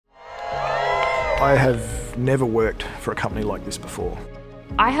I have never worked for a company like this before.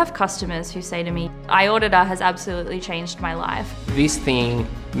 I have customers who say to me, iAuditor has absolutely changed my life. This thing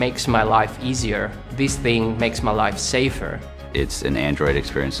makes my life easier. This thing makes my life safer. It's an Android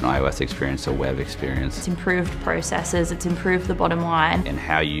experience, an iOS experience, a web experience. It's improved processes, it's improved the bottom line. And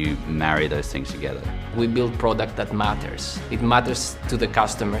how you marry those things together. We build product that matters. It matters to the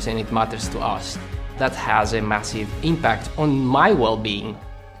customers and it matters to us. That has a massive impact on my well-being.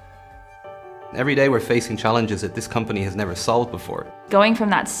 Every day we're facing challenges that this company has never solved before. Going from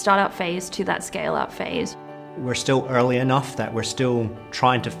that startup phase to that scale-up phase. We're still early enough that we're still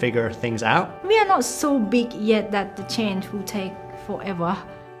trying to figure things out. We are not so big yet that the change will take forever.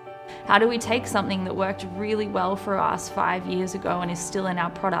 How do we take something that worked really well for us 5 years ago and is still in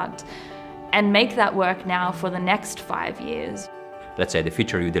our product and make that work now for the next 5 years? Let's say the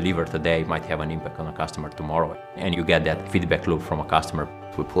feature you deliver today might have an impact on a customer tomorrow, and you get that feedback loop from a customer.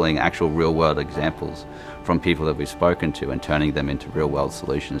 We're pulling actual real-world examples from people that we've spoken to and turning them into real-world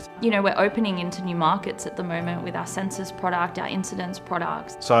solutions. You know, we're opening into new markets at the moment with our sensors product, our incidents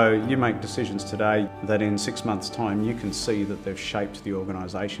products. So you make decisions today that in 6 months' time you can see that they've shaped the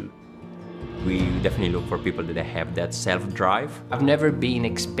organisation. We definitely look for people that have that self-drive. I've never been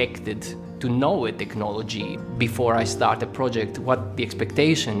expected to know a technology before I start a project. What the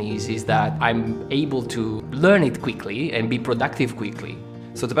expectation is that I'm able to learn it quickly and be productive quickly.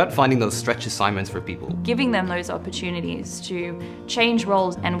 So it's about finding those stretch assignments for people. Giving them those opportunities to change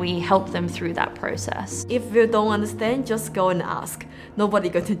roles, and we help them through that process. If you don't understand, just go and ask.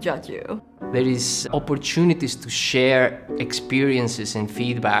 Nobody's going to judge you. There is opportunities to share experiences and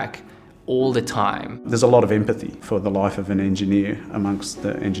feedback all the time. There's a lot of empathy for the life of an engineer amongst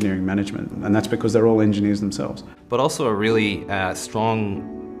the engineering management, and that's because they're all engineers themselves. But also a really strong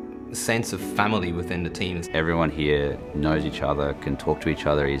sense of family within the teams. Everyone here knows each other, can talk to each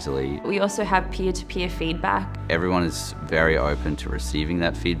other easily. We also have peer-to-peer feedback. Everyone is very open to receiving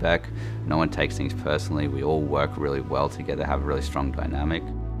that feedback. No one takes things personally. We all work really well together, have a really strong dynamic.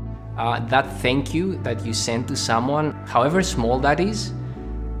 That thank you that you send to someone, however small that is,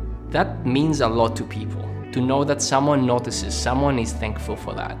 that means a lot to people. To know that someone notices, someone is thankful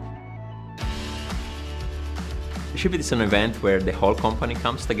for that. Shipit is an event where the whole company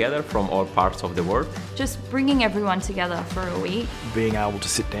comes together from all parts of the world. Just bringing everyone together for a week. Being able to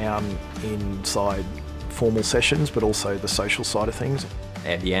sit down inside formal sessions, but also the social side of things.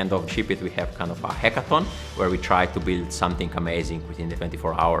 At the end of Shipit, we have kind of a hackathon where we try to build something amazing within the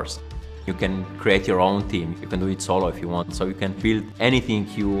 24 hours. You can create your own team. You can do it solo if you want. So you can build anything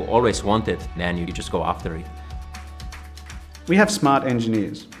you always wanted, then you just go after it. We have smart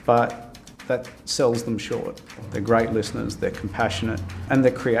engineers, but that sells them short. They're great listeners, they're compassionate, and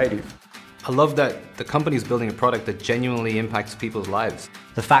they're creative. I love that the company is building a product that genuinely impacts people's lives.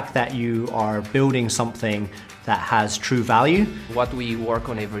 The fact that you are building something that has true value. What we work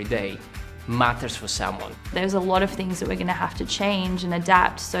on every day matters for someone. There's a lot of things that we're going to have to change and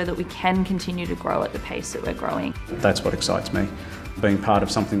adapt so that we can continue to grow at the pace that we're growing. That's what excites me, being part of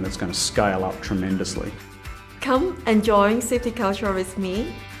something that's going to scale up tremendously. Come and join SafetyCulture with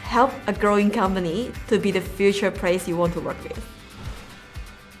me. Help a growing company to be the future place you want to work with.